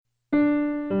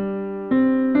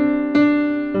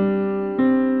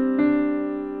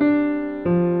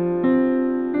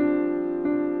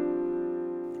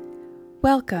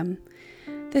Welcome.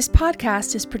 This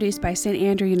podcast is produced by St.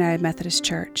 Andrew United Methodist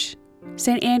Church.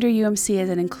 St. Andrew UMC is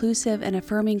an inclusive and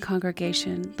affirming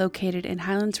congregation located in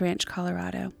Highlands Ranch,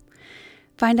 Colorado.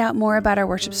 Find out more about our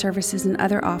worship services and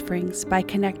other offerings by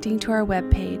connecting to our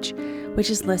webpage, which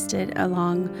is listed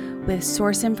along with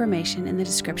source information in the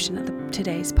description of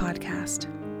today's podcast.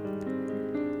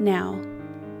 Now,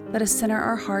 let us center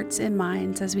our hearts and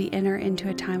minds as we enter into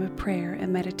a time of prayer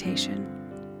and meditation.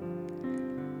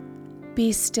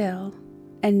 Be still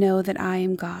and know that I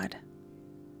am God.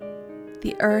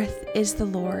 The earth is the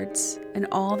Lord's and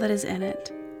all that is in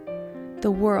it, the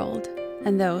world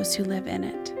and those who live in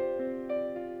it.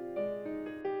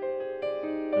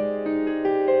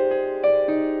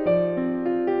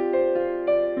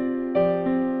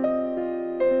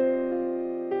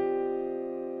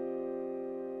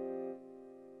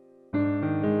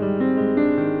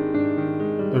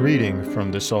 A reading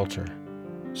from the Psalter,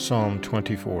 Psalm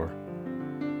 24.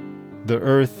 The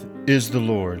earth is the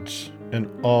Lord's, and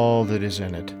all that is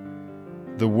in it,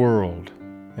 the world,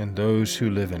 and those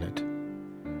who live in it.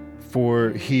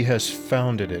 For he has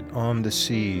founded it on the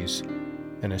seas,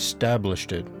 and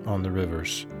established it on the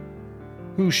rivers.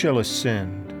 Who shall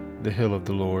ascend the hill of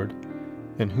the Lord,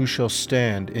 and who shall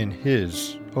stand in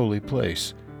his holy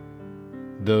place?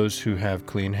 Those who have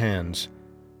clean hands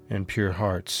and pure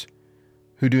hearts,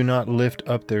 who do not lift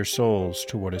up their souls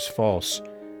to what is false,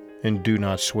 and do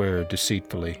not swear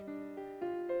deceitfully.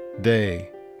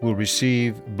 They will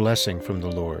receive blessing from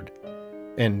the Lord,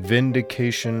 and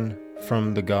vindication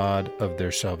from the God of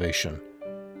their salvation.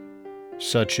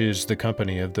 Such is the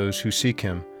company of those who seek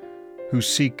him, who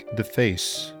seek the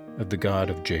face of the God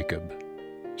of Jacob.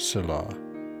 Selah.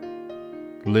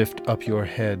 Lift up your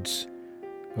heads,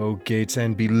 O gates,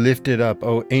 and be lifted up,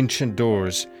 O ancient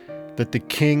doors, that the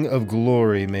King of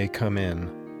glory may come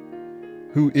in.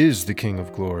 Who is the King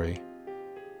of glory?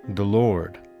 The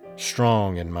Lord,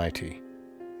 strong and mighty,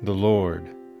 the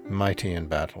Lord, mighty in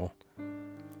battle.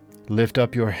 Lift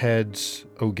up your heads,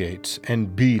 O gates,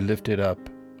 and be lifted up,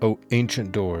 O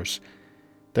ancient doors,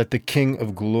 that the King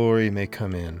of glory may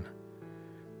come in.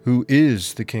 Who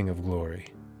is the King of glory?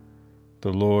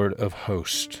 The Lord of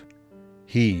hosts.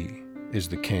 He is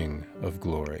the King of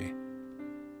glory.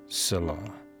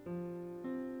 Selah.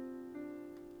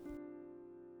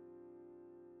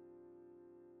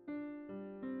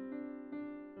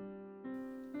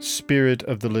 Spirit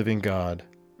of the living God,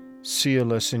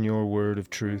 seal us in your word of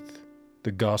truth,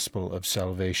 the gospel of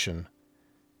salvation,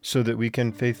 so that we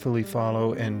can faithfully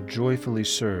follow and joyfully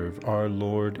serve our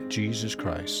Lord Jesus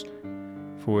Christ.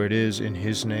 For it is in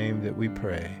his name that we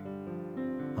pray.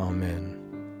 Amen.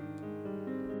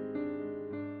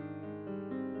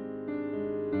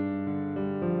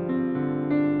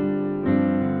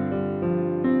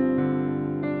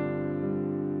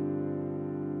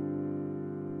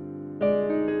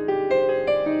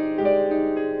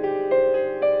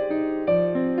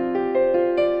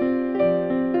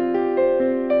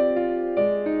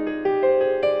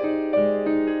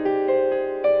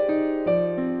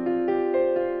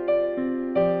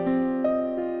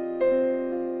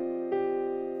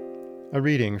 A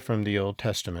reading from the Old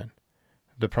Testament,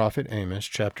 the prophet Amos,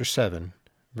 chapter 7,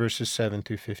 verses 7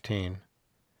 through 15.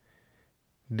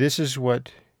 This is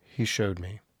what he showed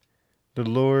me. The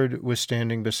Lord was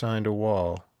standing beside a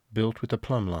wall built with a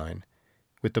plumb line,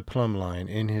 with the plumb line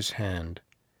in his hand.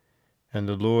 And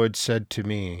the Lord said to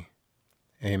me,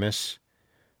 Amos,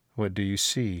 what do you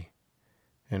see?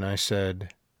 And I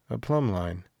said, a plumb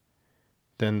line.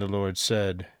 Then the Lord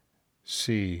said,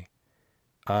 See,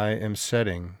 I am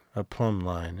setting a plumb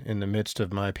line in the midst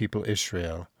of my people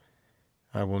Israel.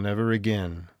 I will never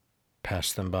again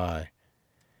pass them by.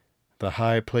 The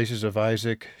high places of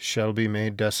Isaac shall be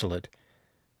made desolate,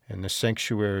 and the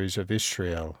sanctuaries of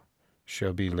Israel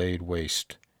shall be laid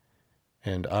waste.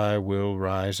 And I will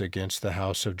rise against the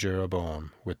house of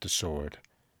Jeroboam with the sword.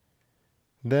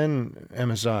 Then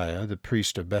Amaziah, the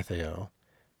priest of Bethel,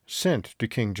 sent to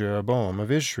King Jeroboam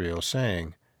of Israel,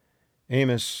 saying,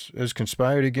 Amos has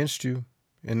conspired against you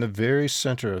in the very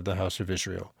center of the house of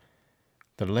Israel.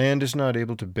 The land is not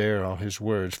able to bear all his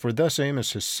words, for thus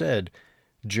Amos has said,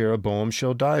 Jeroboam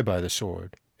shall die by the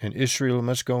sword, and Israel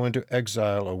must go into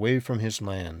exile away from his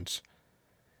lands.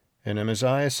 And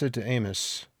Amaziah said to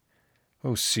Amos,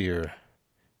 O seer,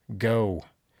 go,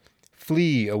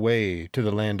 flee away to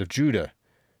the land of Judah,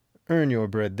 earn your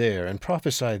bread there, and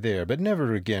prophesy there, but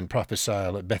never again prophesy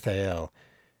at Bethel,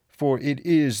 for it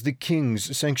is the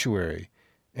king's sanctuary,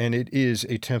 and it is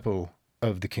a temple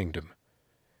of the kingdom.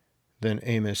 Then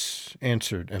Amos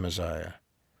answered Amaziah,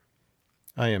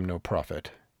 I am no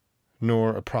prophet,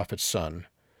 nor a prophet's son,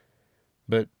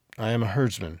 but I am a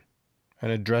herdsman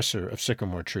and a dresser of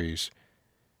sycamore trees.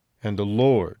 And the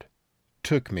Lord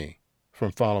took me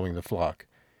from following the flock.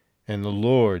 And the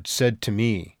Lord said to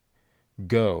me,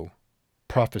 Go,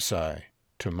 prophesy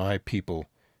to my people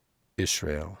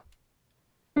Israel.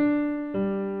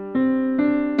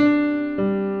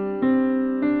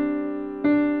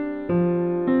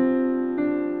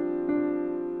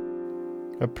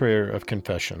 A prayer of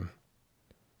confession.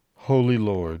 Holy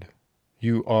Lord,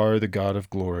 you are the God of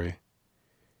glory.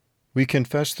 We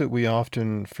confess that we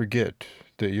often forget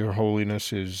that your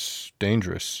holiness is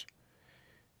dangerous.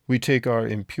 We take our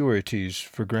impurities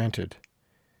for granted,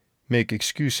 make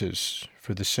excuses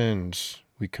for the sins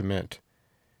we commit,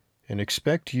 and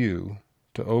expect you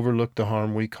to overlook the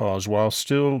harm we cause while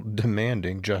still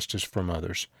demanding justice from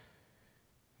others.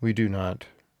 We do not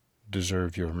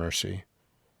deserve your mercy.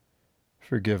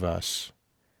 Forgive us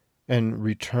and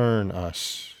return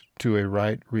us to a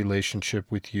right relationship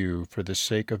with you for the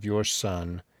sake of your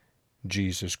Son,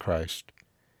 Jesus Christ.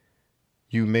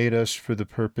 You made us for the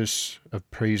purpose of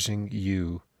praising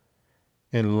you.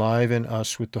 Enliven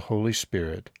us with the Holy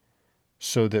Spirit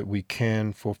so that we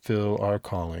can fulfill our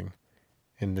calling.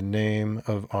 In the name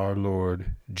of our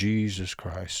Lord Jesus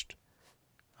Christ.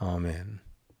 Amen.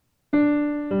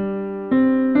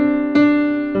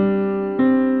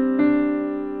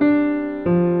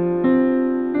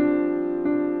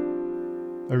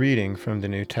 A reading from the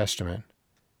New Testament.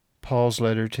 Paul's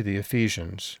letter to the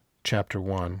Ephesians, chapter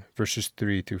 1, verses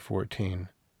 3 through 14.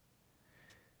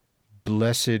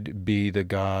 Blessed be the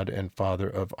God and Father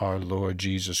of our Lord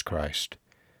Jesus Christ,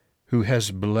 who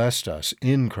has blessed us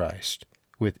in Christ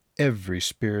with every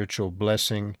spiritual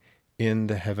blessing in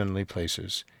the heavenly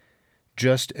places,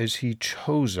 just as he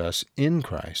chose us in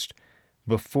Christ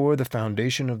before the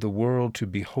foundation of the world to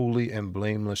be holy and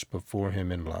blameless before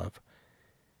him in love.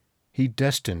 He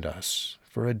destined us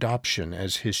for adoption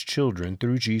as his children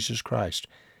through Jesus Christ,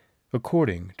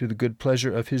 according to the good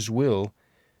pleasure of his will,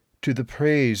 to the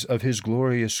praise of his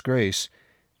glorious grace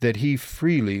that he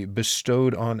freely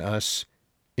bestowed on us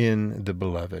in the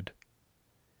Beloved.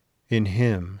 In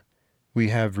him we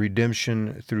have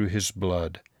redemption through his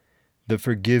blood, the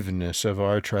forgiveness of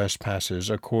our trespasses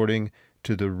according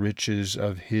to the riches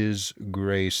of his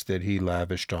grace that he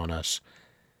lavished on us.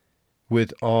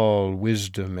 With all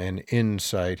wisdom and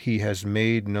insight he has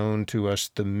made known to us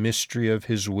the mystery of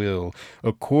his will,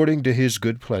 according to his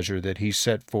good pleasure that he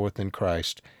set forth in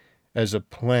Christ, as a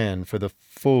plan for the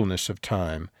fullness of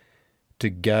time, to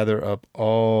gather up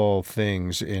all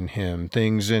things in him,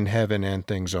 things in heaven and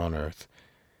things on earth.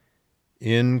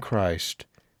 In Christ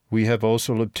we have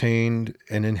also obtained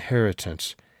an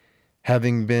inheritance,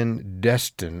 having been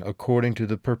destined according to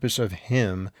the purpose of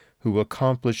him who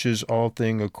accomplishes all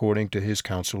things according to his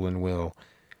counsel and will,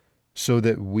 so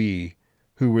that we,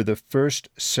 who were the first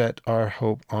set our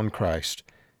hope on Christ,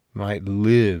 might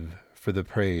live for the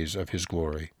praise of his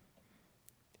glory.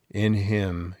 In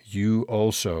him you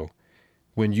also,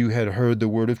 when you had heard the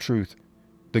word of truth,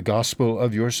 the gospel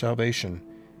of your salvation,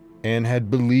 and had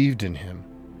believed in him,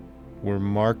 were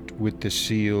marked with the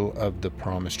seal of the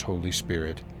promised Holy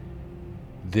Spirit.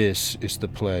 This is the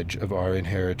pledge of our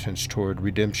inheritance toward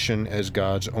redemption as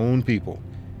God's own people,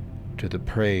 to the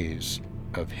praise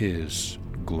of his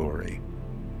glory.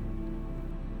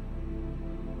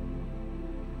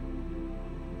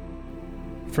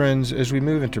 Friends, as we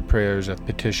move into prayers of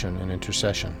petition and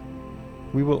intercession,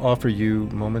 we will offer you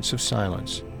moments of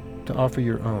silence to offer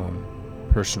your own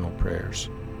personal prayers.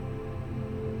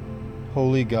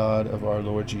 Holy God of our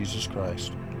Lord Jesus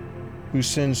Christ, who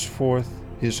sends forth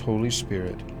his Holy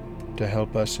Spirit to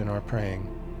help us in our praying,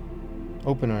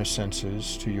 open our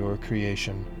senses to your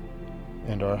creation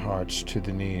and our hearts to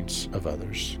the needs of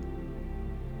others.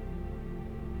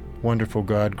 Wonderful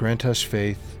God, grant us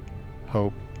faith,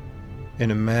 hope,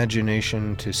 and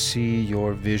imagination to see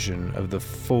your vision of the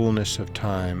fullness of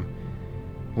time,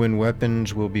 when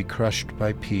weapons will be crushed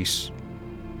by peace,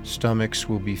 stomachs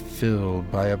will be filled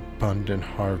by abundant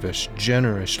harvest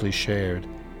generously shared,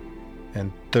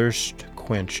 and thirst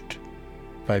quenched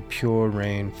by pure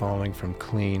rain falling from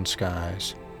clean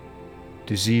skies.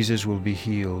 Diseases will be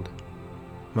healed,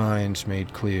 minds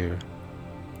made clear,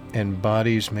 and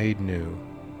bodies made new,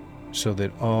 so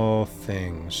that all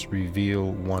things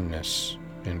reveal oneness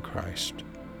in Christ.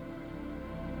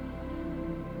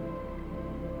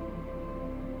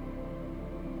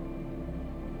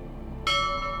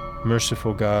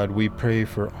 Merciful God, we pray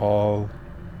for all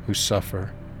who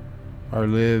suffer or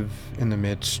live in the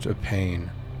midst of pain.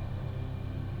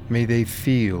 May they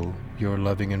feel your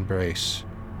loving embrace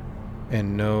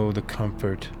and know the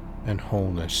comfort and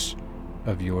wholeness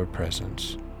of your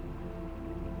presence.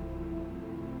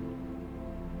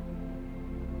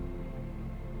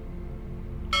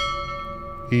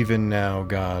 Even now,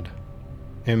 God,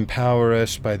 empower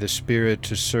us by the Spirit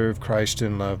to serve Christ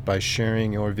in love by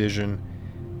sharing your vision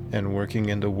and working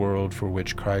in the world for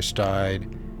which Christ died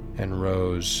and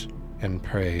rose and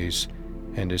prays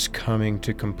and is coming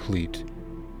to complete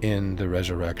in the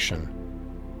resurrection.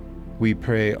 We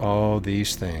pray all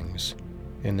these things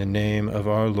in the name of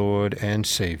our Lord and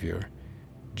Savior,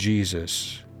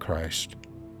 Jesus Christ.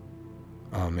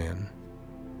 Amen.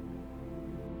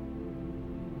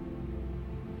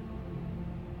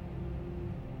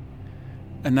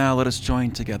 And now let us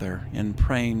join together in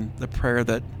praying the prayer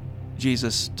that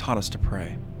Jesus taught us to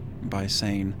pray by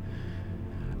saying,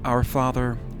 Our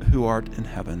Father, who art in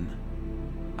heaven,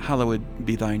 hallowed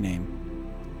be thy name.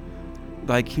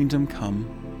 Thy kingdom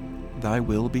come, thy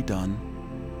will be done,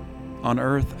 on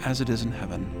earth as it is in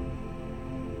heaven.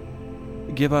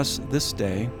 Give us this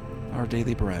day our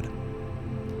daily bread,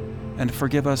 and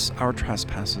forgive us our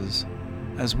trespasses,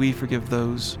 as we forgive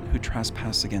those who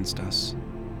trespass against us.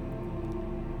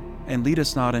 And lead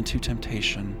us not into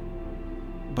temptation,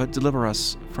 but deliver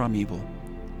us from evil.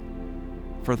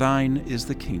 For thine is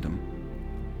the kingdom,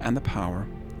 and the power,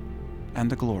 and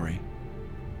the glory,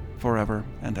 forever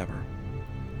and ever.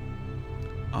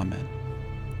 Amen.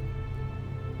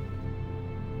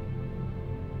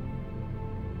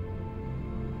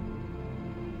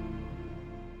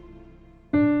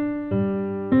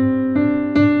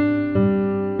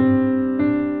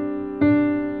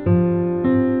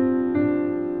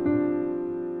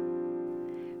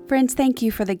 Friends, thank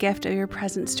you for the gift of your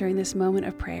presence during this moment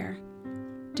of prayer.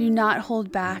 Do not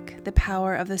hold back the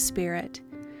power of the Spirit.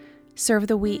 Serve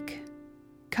the weak,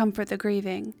 comfort the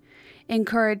grieving,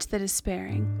 encourage the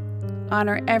despairing,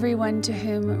 honor everyone to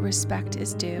whom respect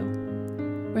is due.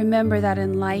 Remember that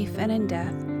in life and in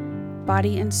death,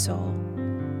 body and soul,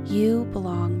 you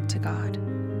belong to God,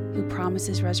 who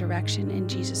promises resurrection in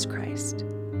Jesus Christ.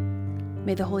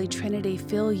 May the Holy Trinity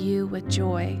fill you with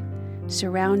joy,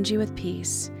 surround you with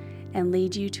peace, and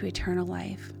lead you to eternal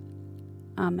life.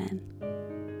 Amen.